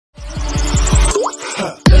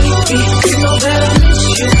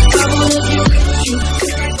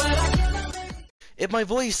If my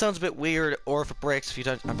voice sounds a bit weird or if it breaks a few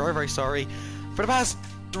times, I'm very, very sorry. For the past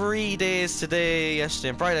 3 days, today, yesterday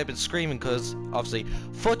and Friday, I've been screaming because, obviously,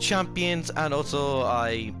 FUT champions, and also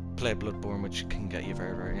I play Bloodborne, which can get you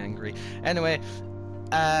very, very angry. Anyway,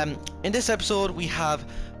 in this episode, we have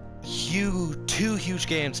two huge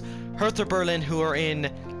games. Hertha Berlin, who are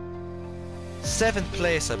in 7th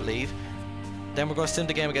place, I believe. Then we're going to sim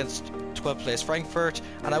the game against 12th place Frankfurt,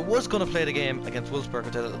 and I was going to play the game against Wolfsburg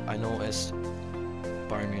until I noticed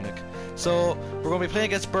Bayern Munich. So we're going to be playing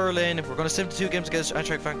against Berlin. We're going to sim the 2 games against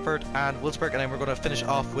Eintracht Frankfurt and Wolfsburg, and then we're going to finish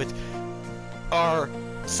off with our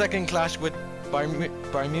second clash with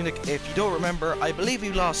Bayern Munich. If you don't remember, I believe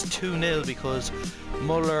we lost 2-0 because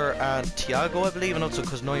Muller and Thiago, I believe, and also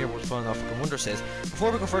because Neuer was falling off fucking wonder says.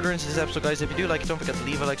 Before we go further into this episode, guys, if you do like it, don't forget to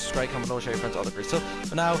leave a like, subscribe, comment below, share your friends, all the great stuff.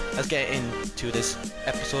 But now, let's get into this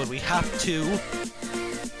episode. We have to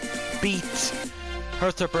beat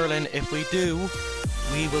Hertha Berlin. If we do,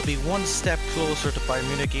 we will be 1 step closer to Bayern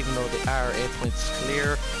Munich, even though they are 8 points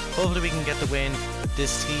clear. Hopefully we can get the win with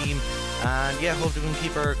this team, and yeah, hopefully we can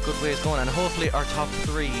keep our good ways going, and hopefully our top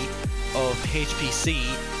 3 of HPC,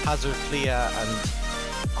 Hazard, Plea and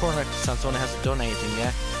Corner Sansone hasn't done anything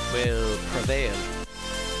yet, will prevail.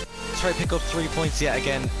 Let's try to pick up 3 points yet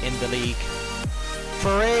again in the league.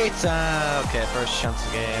 For 8, okay, first chance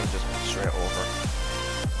of the game, just straight over.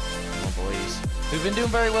 Come on, boys. We've been doing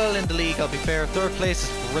very well in the league, I'll be fair. 3rd place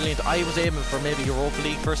is brilliant. I was aiming for maybe Europa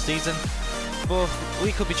League first season, but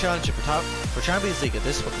we could be challenging for Champions League at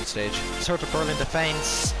this fucking stage. It's Hertha Berlin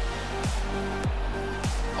defense.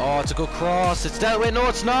 Oh, it's a good cross. It's dealt with. No,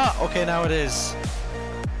 it's not. Okay, now it is.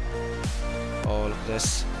 Oh, look at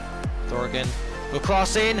this. Thorgan. Good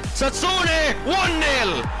cross in. Sansone!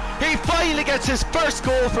 1-0! He finally gets his first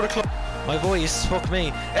goal for the club. My voice, fuck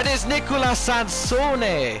me. It is Nicolas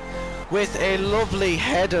Sansone with a lovely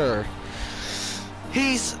header.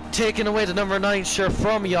 He's taken away the number 9 shirt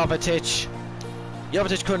from Jovetic.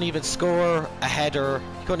 Jovetic couldn't even score a header.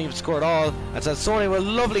 He couldn't even score at all. And Sansone with a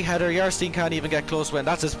lovely header. Jarstein can't even get close to it.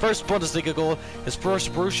 That's his first Bundesliga goal. His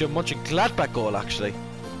first Borussia Mönchengladbach goal, actually.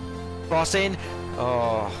 Cross in.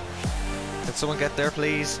 Oh. Can someone get there,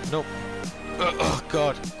 please? Nope. Oh,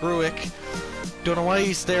 God. Gruick. Don't know why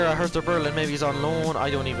he's there at Hertha Berlin. Maybe he's on loan. I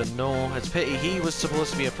don't even know. It's a pity. He was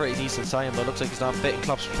supposed to be a pretty decent sign, but looks like he's not fitting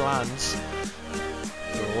Klopp's plans.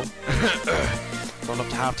 No. Going up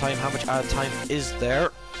to half time. How much added time is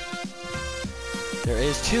there? There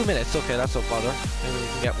is 2 minutes. Okay, that's no bother. Maybe we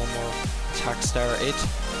can get one more attack started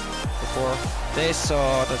before this.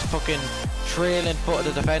 Oh, that's fucking trailing foot of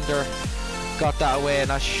the defender. Got that away, and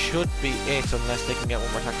that should be it unless they can get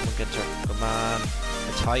one more attack from Ginter. Come on,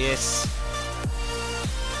 Matthias.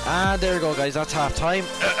 And there we go, guys. That's half time.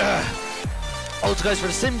 Also, guys, for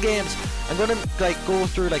the sim games, I'm gonna like go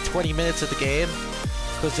through like 20 minutes of the game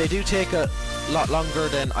because they do take a lot longer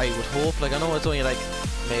than I would hope. Like, I know it's only like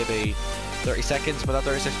maybe 30 seconds, but that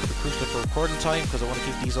 30 seconds could be crucial for recording time because I want to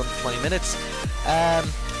keep these under 20 minutes.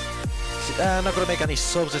 I'm not going to make any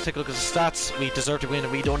subs. Let's take a look at the stats. We deserve to win,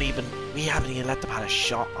 and we haven't even let them have a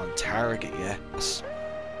shot on target yet.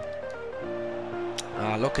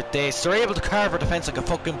 Look at this. They're able to carve our defense like a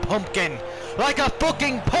fucking pumpkin. Like a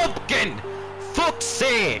fucking pumpkin! Fuck's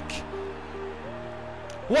sake!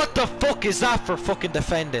 What the fuck is that for fucking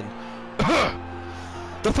defending?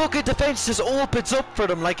 The fucking defense just opens up for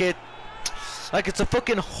them like it's a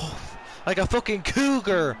fucking, like a fucking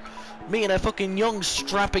cougar meeting a fucking young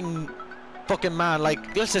strapping fucking man,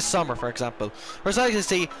 like let's say Sommer, for example. Whereas I can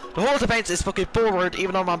see the whole defense is fucking forward,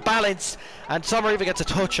 even though I'm on balance, and Sommer even gets a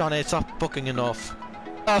touch on it. It's not fucking enough.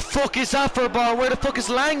 The fuck is that for a ball? Where the fuck is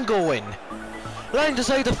Lang going? Lang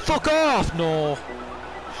decided to fuck off. No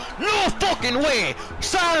fucking way.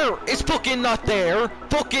 Sar is fucking not there.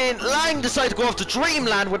 Fucking Lang decided to go off to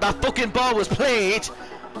dreamland where that fucking ball was played,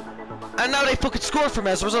 and now they fucking scored from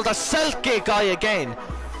it as a result. That Selke guy again.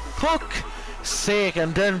 Fuck sake.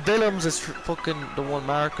 And then Willems is fucking the one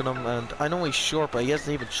marking him, and I know he's short, but he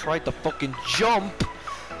hasn't even tried to fucking jump.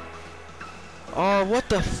 Oh, what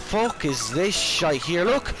the fuck is this shite here?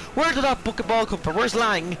 Look, where did that fucking ball come from? Where's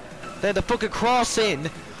Lang? Then the fucking cross in.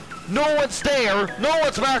 No one's there. No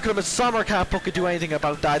one's marking him, and Sommer can't fucking do anything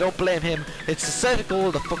about that. I don't blame him. It's the 7th goal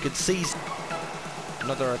of the fucking season.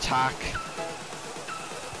 Another attack.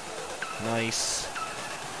 Nice.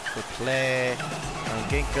 Good play. And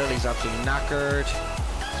Ginkel, he's absolutely knackered.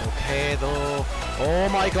 It's okay though. Oh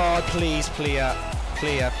my god, please, Plea,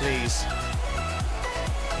 please.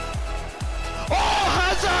 Oh,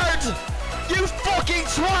 Hazard! You fucking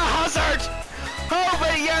twat, Hazard! How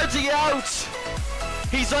many yards are you out?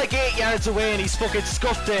 He's like 8 yards away and he's fucking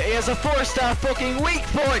scuffed it. He has a 4-star fucking weak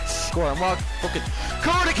foot. Score and walk fucking.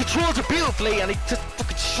 Corner controls it beautifully and he just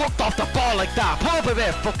fucking shrugged off the ball like that. Pull up a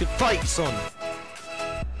bit, fucking fight, son.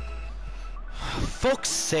 Fuck's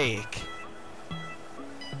sake.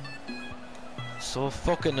 So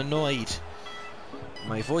fucking annoyed.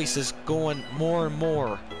 My voice is going more and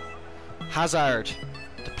more. Hazard.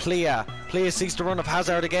 The player. Player seeks to run up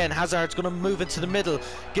Hazard again. Hazard's gonna move into the middle.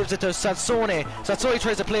 Gives it to Sansone. Sansone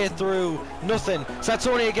tries to play it through. Nothing.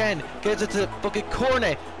 Sansone again. Gives it to fucking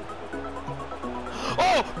corner.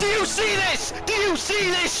 Oh! Do you see this? Do you see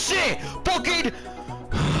this shit? Fucking...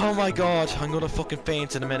 Oh my god. I'm gonna fucking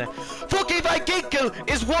faint in a minute. Fucking Van Ginkel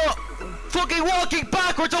is fucking walking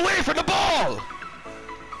backwards away from the ball!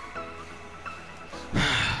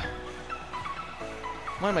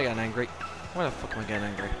 Why am I getting angry? Why the fuck am I getting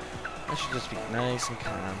angry? I should just be nice and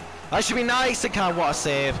calm. I should be nice and calm. What a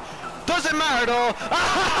save. Doesn't matter though.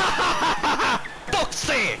 Fuck's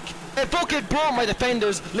sake. It fucking broke my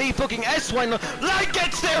defenders. Lee fucking S1. Lang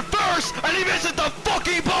gets there first and he misses the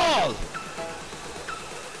fucking ball.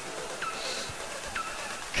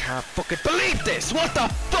 Can't fucking believe this. What the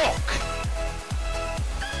fuck?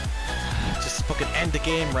 Just fucking end the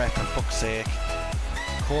game, ref, for fuck's sake.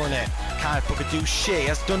 Cornet can't fucking do shit. He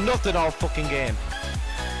has done nothing all fucking game.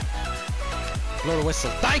 Blow the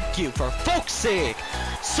whistle. Thank you, for fuck's sake.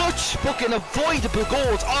 Such fucking avoidable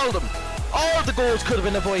goals, all of them. All the goals could have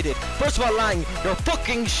been avoided. First of all, Lang, you're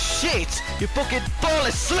fucking shit. You fucking fall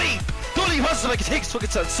asleep. Gully Hustle takes fucking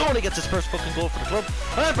Sony gets his first fucking goal for the club.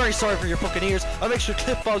 And I'm very sorry for your fucking ears. I'll make sure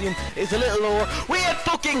clip volume is a little lower. We had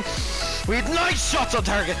 9 shots on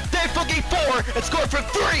target. They had fucking 4 and scored from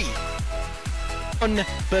 3.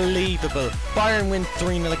 Unbelievable. Bayern win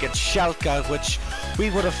 3-0 against Schalke, which we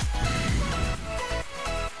would have...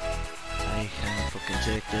 I can't fucking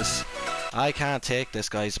take this. I can't take this,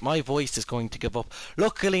 guys. My voice is going to give up.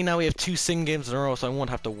 Luckily now we have 2 Sing games in a row, so I won't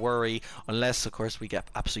have to worry, unless of course we get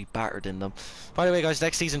absolutely battered in them. By the way, guys,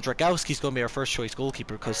 next season Dragowski's going to be our first choice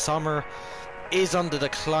goalkeeper, because Sommer is on the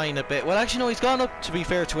decline a bit. Well, actually no, he's gone up, to be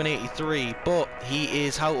fair, to an 83, but he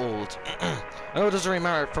is how old? I know it doesn't really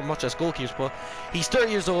matter for much as goalkeepers, but he's 30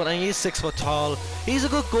 years old and he is 6 foot tall. He's a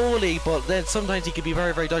good goalie, but then sometimes he can be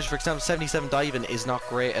very, very dodgy. For example, 77 diving is not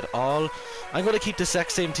great at all. I'm going to keep the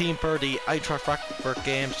exact same team for the Eintracht Frankfurt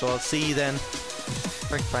game, so I'll see you then.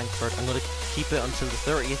 Frankfurt. I'm going to keep it until the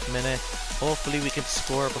 30th minute. Hopefully we can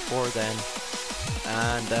score before then.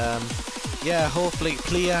 And yeah, hopefully,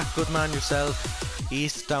 Plia, good man yourself.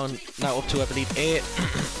 He's down now up to, I believe, 8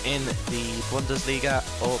 in the Bundesliga.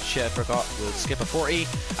 Oh shit, I forgot. We'll skip a 40.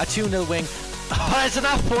 A 2-0 win. Oh, isn't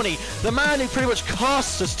that funny? The man who pretty much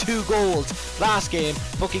cost us 2 goals last game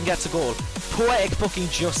fucking gets a goal. Poetic fucking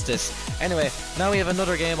justice. Anyway, now we have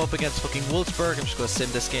another game up against fucking Wolfsburg. I'm just going to sim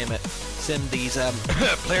this game, sim these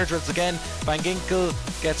player drills again. Van Ginkel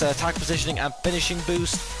gets attack positioning and finishing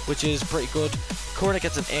boost, which is pretty good. Corner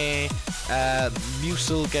gets an A.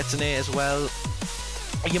 Musil gets an A as well.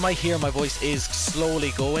 You might hear my voice is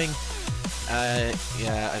slowly going.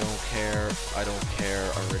 Yeah, I don't care. I don't care.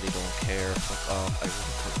 I really don't care. Fuck off. I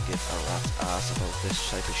really couldn't give a rat's ass about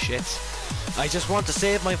this type of shit. I just want to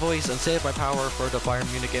save my voice and save my power for the Bayern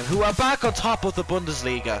Munich game, who are back on top of the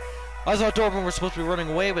Bundesliga. I thought Dortmund were supposed to be running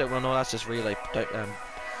away with it. Well, no, that's just real life.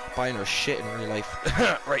 Bayern are shit in real life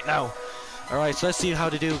right now. Alright, so let's see how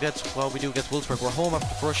they do against what we do against Wolfsburg. We're home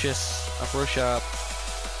after Borussia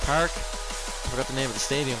Park. I forgot the name of the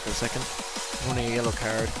stadium for a second. Only a yellow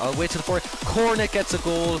card. I'll wait till the 40th. Cornet gets a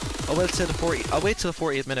goal. I'll wait till the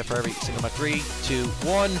 40th minute for every single match. 3, 2,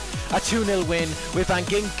 1. A 2-0 win with Van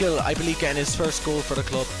Ginkel, I believe, getting his first goal for the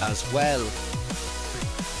club as well.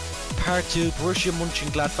 Part 2, Borussia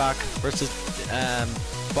Mönchengladbach versus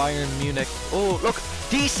Bayern Munich. Oh, look,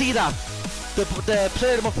 do you see that? They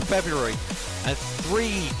played them up in February, and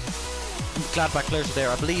 3 Gladbach players are there.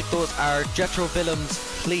 I believe those are Jetro Willems,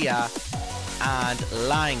 Plia, and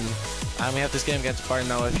Lang. And we have this game against Bayern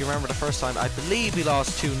now. If you remember the first time, I believe we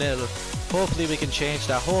lost 2-0. Hopefully we can change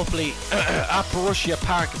that. Hopefully at Borussia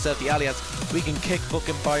Park instead of the Allianz, we can kick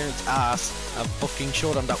fucking Bayern's ass and fucking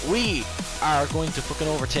show them that we are going to fucking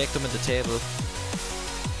overtake them in the table.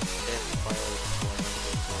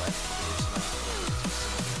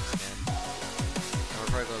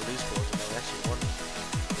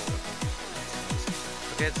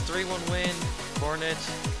 Okay, it's a 3-1 win. Cornet,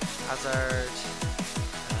 Hazard,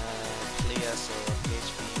 Plia, so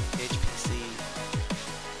HPC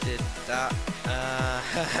did that.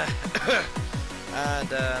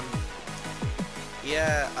 And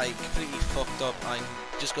yeah, I completely fucked up. I'm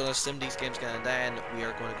just gonna sim these games again, and then we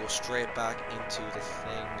are going to go straight back into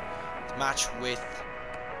the match with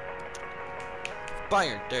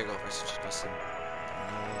Bayern. There you go. Just missed him.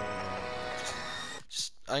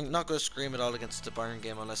 I'm not going to scream it all against the Bayern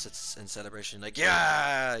game unless it's in celebration, like,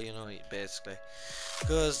 yeah, you know, basically.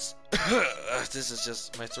 Because this is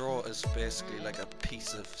just, my throat is basically like a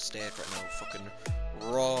piece of steak right now. Fucking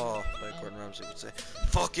raw, like Gordon Ramsay would say.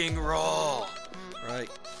 Fucking raw! Right.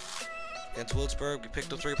 Against Wolfsburg, we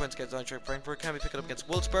picked up 3 points against Eintracht Frankfurt. Can we pick it up against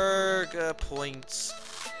Wolfsburg? Points.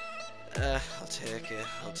 I'll take it.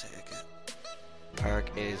 Park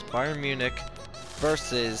is Bayern Munich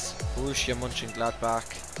versus Borussia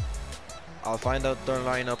Mönchengladbach. I'll find out their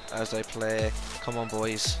lineup as I play. Come on,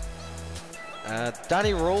 boys.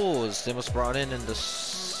 Danny Rose, they must have brought in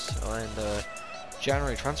the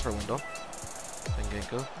January transfer window.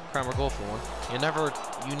 Go. Kramer, go for one.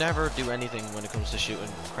 You never do anything when it comes to shooting,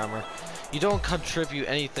 Kramer. You don't contribute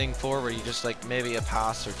anything forward. You just like maybe a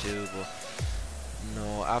pass or two, but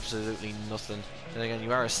no, absolutely nothing. Then again,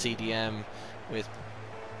 you are a CDM with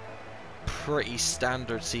pretty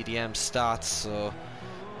standard CDM stats, so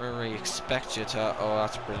I don't really expect you to. Oh,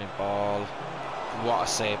 that's a brilliant ball. What a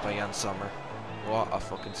save by Jan Sommer. What a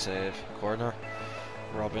fucking save. Corner.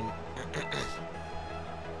 Robin.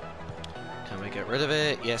 Can we get rid of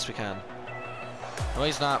it? Yes, we can. No,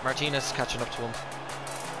 he's not. Martinez is catching up to him.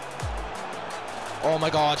 Oh my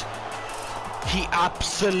god. He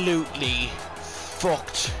absolutely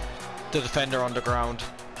fucked the defender on the ground.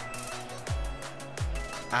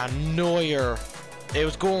 And Neuer, it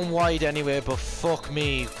was going wide anyway, but fuck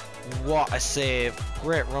me, what a save.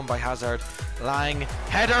 Great run by Hazard. Lang,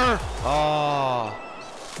 header! Oh,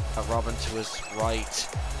 Robin to his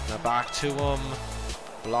right. Now back to him.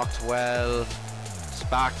 Blocked well. It's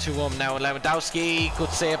back to him now. Lewandowski,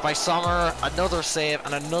 good save by Sommer. Another save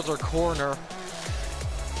and another corner.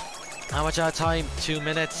 How much out of time? 2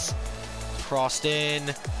 minutes. Crossed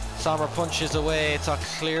in. Sommer punches away. It's not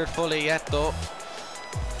cleared fully yet though.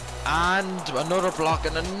 And another block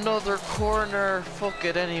and another corner. Fuck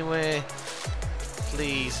it anyway.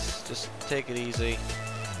 Please, just take it easy.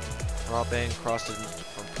 Robin crossed it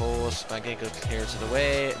from post. Van Ginkel clears it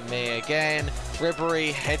away. May again.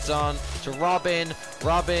 Ribery heads on to Robin.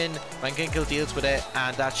 Van Ginkel deals with it,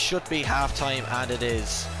 and that should be half time, and it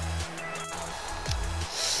is.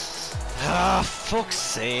 Ah, fuck's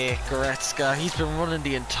sake, Goretzka. He's been running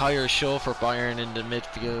the entire show for Bayern in the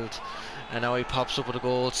midfield, and now he pops up with a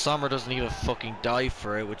goal. Sommer doesn't even fucking dive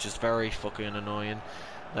for it, which is very fucking annoying.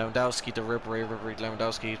 Lewandowski to Ribery.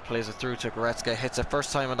 Lewandowski plays it through to Goretzka. Hits it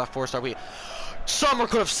first time on that 4-star week. Sommer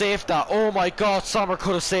could have saved that. Oh my god, Sommer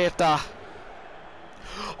could have saved that.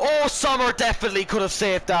 Oh, Sommer definitely could have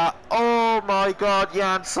saved that. Oh my god,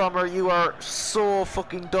 Jan Sommer, you are so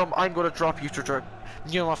fucking dumb. I'm going to drop you to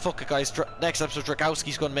you know what, fuck it guys, next episode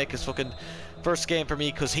Dragowski's going to make his fucking first game for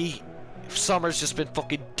me, because Sommer's just been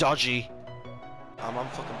fucking dodgy. I'm on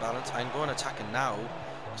fucking balance. I'm going attacking now,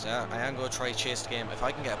 because I am going to try chase the game. If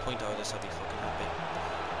I can get a point out of this, I'll be fucking happy.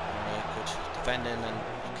 Alright, good defending, and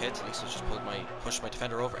okay, at least I just push my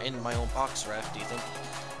defender over in my own box, ref. Do you think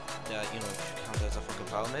that, you know, it should count as a fucking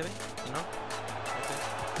foul maybe, you know? Okay.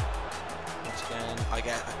 Once again, I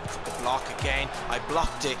get a fucking block again. I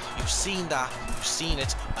blocked it. You've seen that. You've seen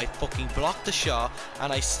it. I fucking blocked the shot,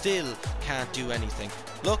 and I still can't do anything.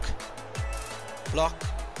 Look. Block.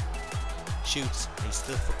 Shoots. And he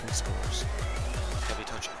still fucking scores. Heavy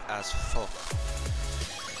touch as fuck.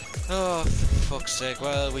 Oh, for fuck's sake.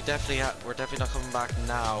 Well, we're definitely not coming back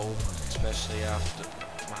now, especially after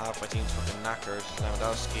half my team's fucking knackered.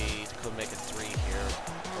 Lewandowski could make it 3 here.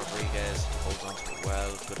 Rodriguez holds on to it well.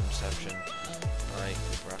 Good interception. Right,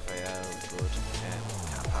 Raphael, good.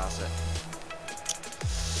 Can't pass it.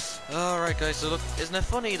 Alright guys, so look, isn't it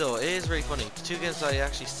funny though? It is really funny. The 2 games I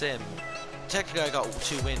actually sim, technically I got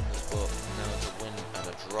 2 wins, but now it's a win and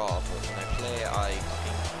a draw. But when I play, I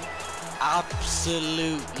fucking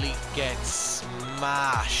absolutely get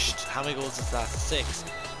smashed. How many goals is that? 6.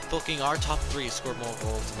 Fucking our top 3 scored more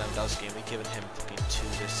goals than Lewandowski, and we've given him fucking 2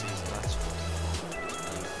 this season. That's fucking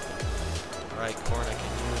unbelievable. Right, corner, can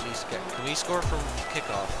you at least can we score from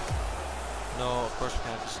kickoff? No, of course we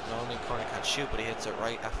can't. No, only corner can't shoot, but he hits it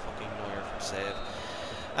right at fucking Neuer for save.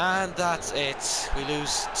 And that's it. We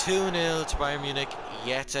lose 2-0 to Bayern Munich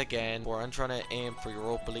yet again. I'm trying to aim for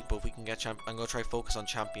Europa League, but if we can get I'm going to try focus on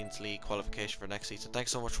Champions League qualification for next season.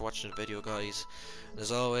 Thanks so much for watching the video, guys. And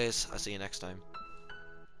as always, I'll see you next time.